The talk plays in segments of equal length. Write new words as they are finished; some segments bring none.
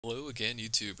Hello again,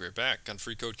 YouTube. We're back on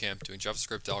FreeCodeCamp doing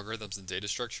JavaScript algorithms and data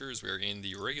structures. We are in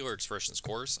the regular expressions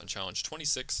course on challenge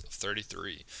 26 of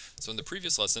 33. So in the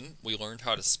previous lesson, we learned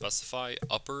how to specify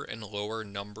upper and lower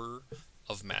number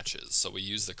of matches. So we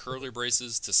used the curly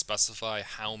braces to specify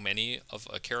how many of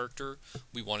a character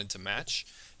we wanted to match.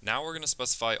 Now we're going to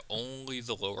specify only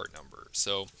the lower number.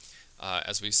 So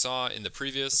as we saw in the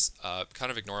previous,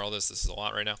 kind of ignore all this is a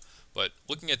lot right now, but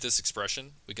looking at this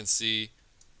expression, we can see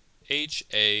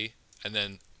HA, and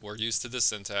then we're used to this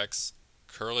syntax,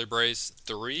 curly brace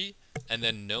 3, and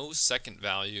then no second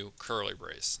value, curly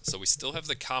brace. So we still have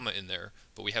the comma in there,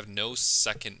 but we have no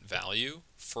second value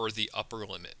for the upper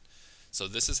limit. So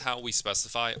this is how we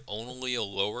specify only a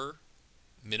lower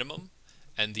minimum,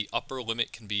 and the upper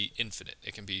limit can be infinite.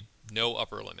 It can be no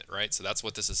upper limit, right? So that's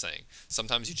what this is saying.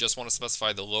 Sometimes you just want to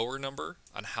specify the lower number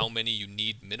on how many you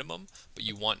need minimum, but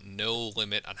you want no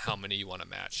limit on how many you want to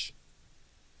match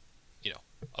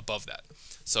above that.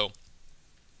 So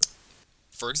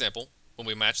for example, when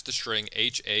we match the string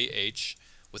HAH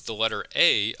with the letter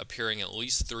A appearing at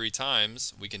least 3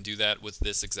 times, we can do that with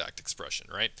this exact expression,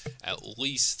 right? At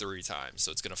least 3 times.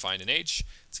 So it's going to find an H,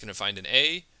 it's going to find an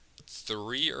A,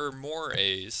 3 or more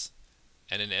A's,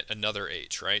 and another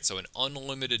H, right? So an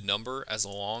unlimited number as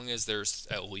long as there's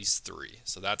at least 3.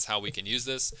 So that's how we can use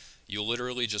this. You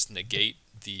literally just negate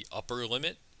the upper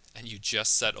limit and you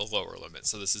just set a lower limit.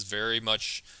 So this is very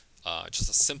much just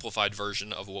a simplified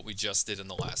version of what we just did in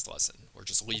the last lesson. We're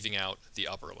just leaving out the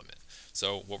upper limit.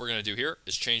 So what we're going to do here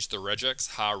is change the regex,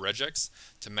 regex,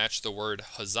 to match the word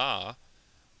huzzah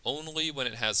only when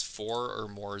it has 4 or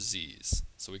more z's.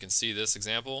 So we can see this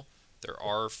example. There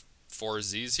are 4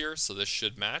 z's here, so this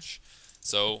should match.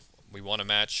 So we want to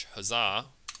match huzzah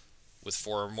with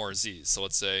 4 or more z's. So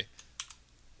let's say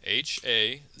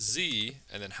H-A-Z,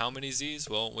 and then how many z's?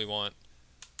 Well, we want,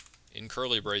 in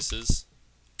curly braces,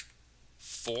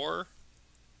 4,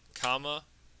 comma,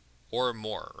 or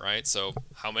more, right? So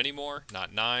how many more?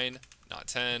 Not 9, not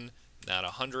 10, not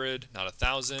 100, not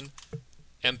 1,000.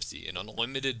 Empty, an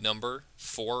unlimited number,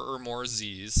 4 or more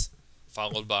z's,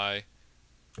 followed by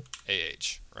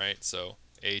AH, right? So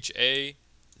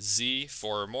H-A-Z,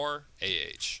 4 or more,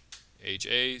 AH.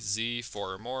 H-A-Z,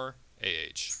 4 or more,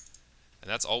 AH. And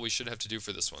that's all we should have to do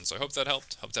for this one. So I hope that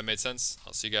helped. Hope that made sense.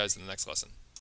 I'll see you guys in the next lesson.